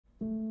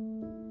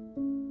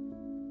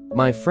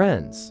My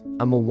friends,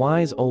 I'm a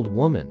wise old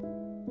woman,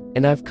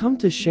 and I've come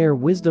to share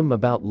wisdom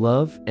about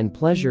love and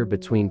pleasure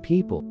between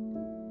people.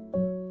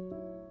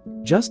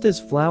 Just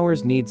as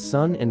flowers need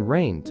sun and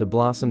rain to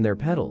blossom their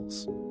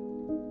petals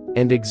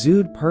and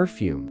exude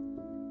perfume,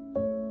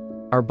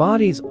 our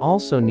bodies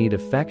also need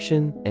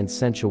affection and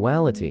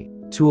sensuality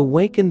to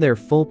awaken their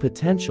full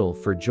potential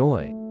for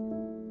joy.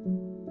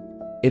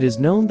 It is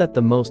known that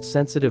the most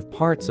sensitive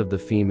parts of the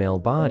female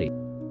body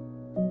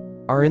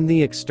are in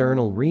the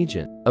external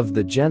region of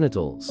the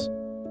genitals,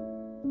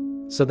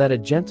 so that a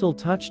gentle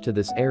touch to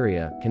this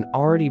area can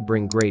already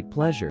bring great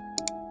pleasure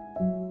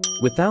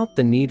without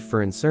the need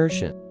for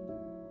insertion.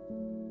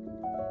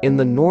 In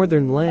the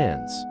northern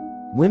lands,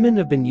 women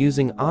have been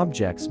using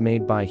objects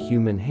made by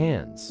human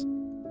hands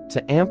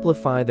to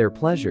amplify their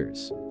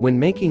pleasures when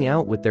making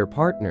out with their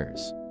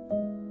partners.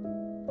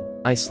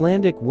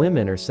 Icelandic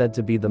women are said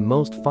to be the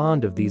most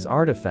fond of these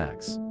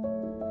artifacts,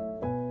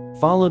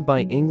 followed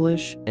by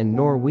English and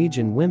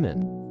Norwegian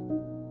women.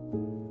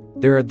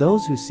 There are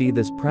those who see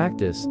this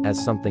practice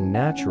as something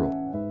natural.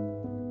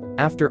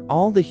 After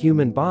all, the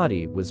human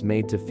body was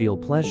made to feel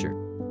pleasure.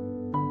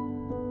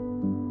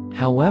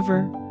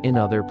 However, in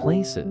other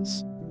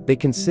places, they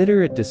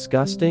consider it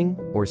disgusting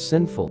or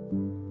sinful.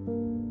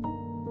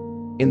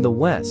 In the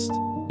West,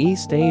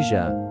 East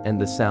Asia,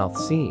 and the South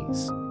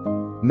Seas,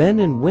 men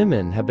and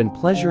women have been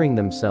pleasuring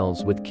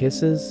themselves with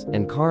kisses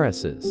and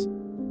caresses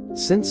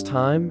since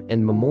time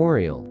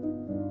immemorial.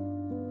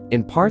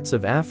 In parts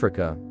of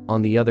Africa,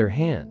 on the other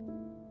hand,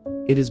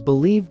 it is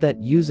believed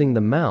that using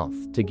the mouth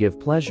to give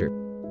pleasure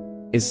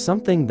is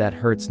something that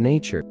hurts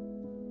nature.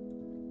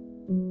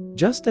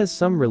 Just as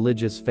some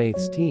religious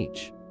faiths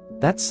teach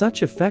that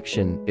such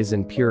affection is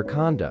impure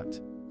conduct.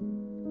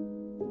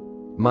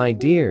 My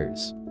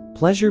dears,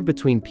 pleasure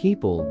between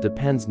people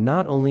depends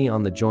not only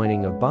on the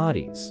joining of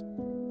bodies,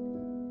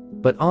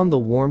 but on the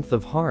warmth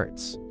of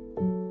hearts.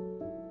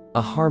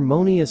 A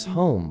harmonious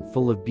home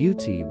full of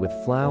beauty with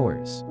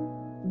flowers,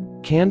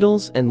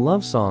 candles, and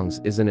love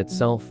songs is in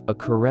itself a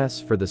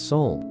caress for the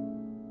soul.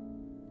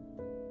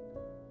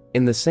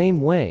 In the same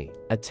way,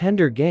 a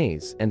tender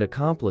gaze and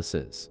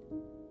accomplices,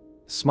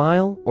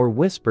 smile or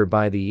whisper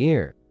by the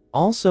ear,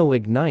 also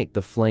ignite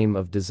the flame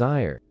of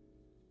desire.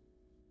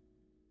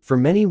 For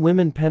many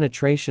women,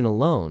 penetration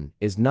alone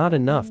is not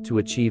enough to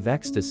achieve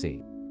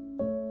ecstasy.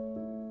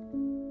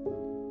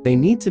 They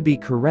need to be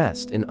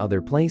caressed in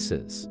other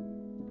places,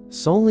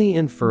 solely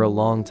and for a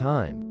long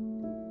time.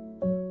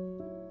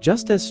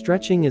 Just as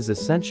stretching is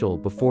essential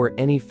before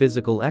any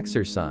physical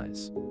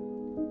exercise,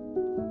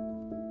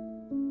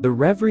 the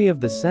reverie of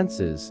the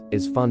senses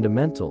is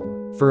fundamental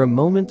for a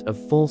moment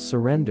of full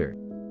surrender.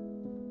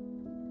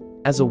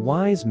 As a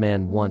wise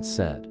man once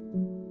said,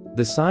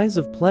 the size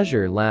of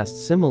pleasure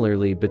lasts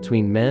similarly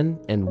between men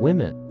and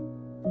women.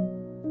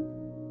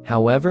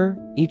 However,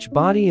 each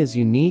body is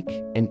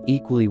unique and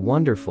equally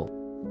wonderful.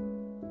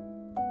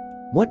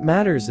 What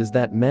matters is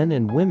that men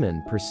and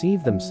women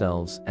perceive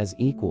themselves as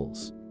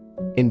equals,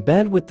 in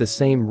bed with the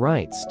same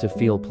rights to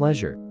feel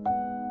pleasure.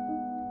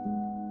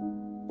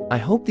 I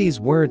hope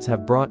these words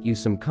have brought you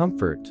some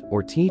comfort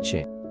or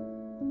teaching.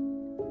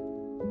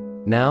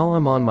 Now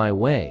I'm on my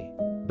way,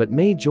 but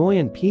may joy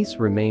and peace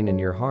remain in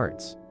your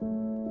hearts.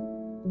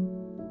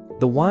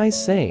 The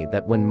wise say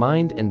that when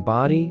mind and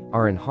body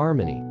are in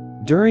harmony,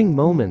 during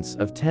moments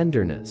of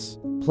tenderness,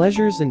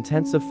 pleasures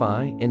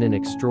intensify in an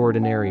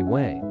extraordinary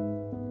way.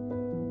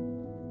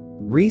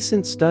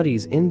 Recent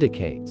studies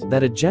indicate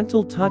that a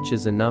gentle touch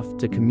is enough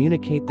to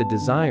communicate the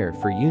desire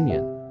for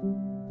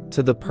union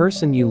to the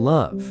person you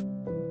love,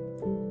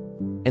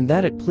 and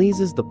that it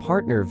pleases the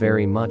partner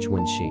very much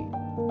when she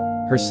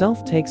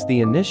herself takes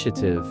the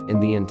initiative in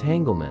the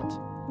entanglement.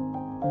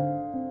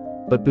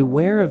 But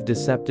beware of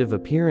deceptive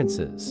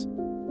appearances.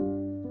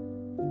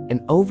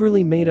 An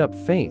overly made-up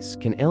face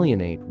can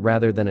alienate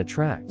rather than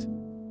attract,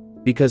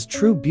 because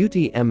true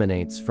beauty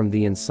emanates from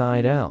the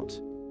inside out.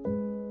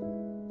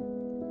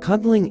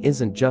 Cuddling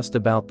isn't just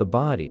about the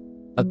body.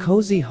 A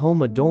cozy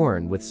home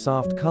adorned with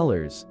soft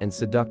colors and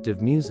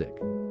seductive music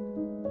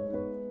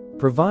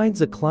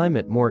provides a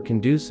climate more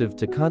conducive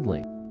to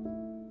cuddling.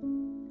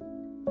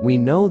 We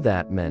know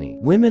that many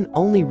women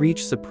only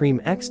reach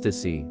supreme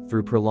ecstasy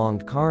through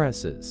prolonged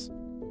caresses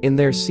in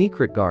their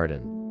secret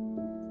garden.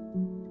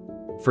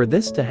 For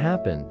this to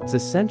happen, it's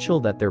essential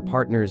that their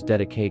partners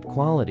dedicate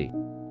quality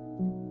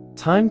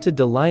time to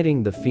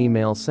delighting the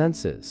female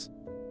senses,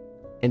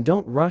 and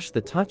don't rush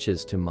the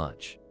touches too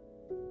much.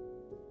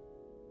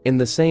 In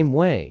the same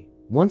way,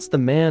 once the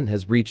man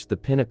has reached the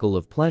pinnacle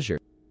of pleasure,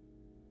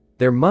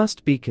 there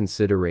must be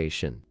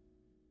consideration,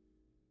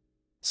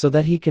 so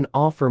that he can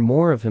offer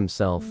more of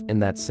himself in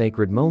that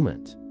sacred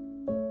moment.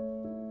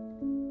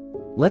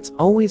 Let's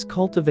always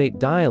cultivate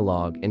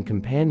dialogue and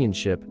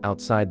companionship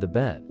outside the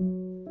bed,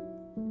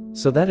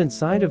 so that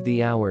inside of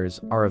the hours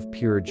are of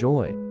pure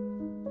joy.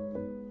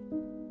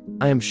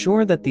 I am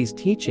sure that these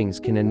teachings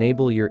can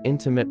enable your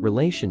intimate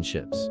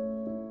relationships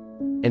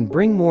and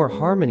bring more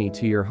harmony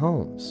to your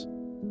homes.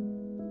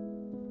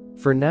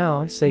 For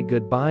now, I say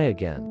goodbye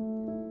again.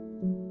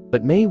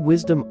 But may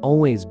wisdom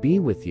always be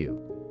with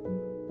you.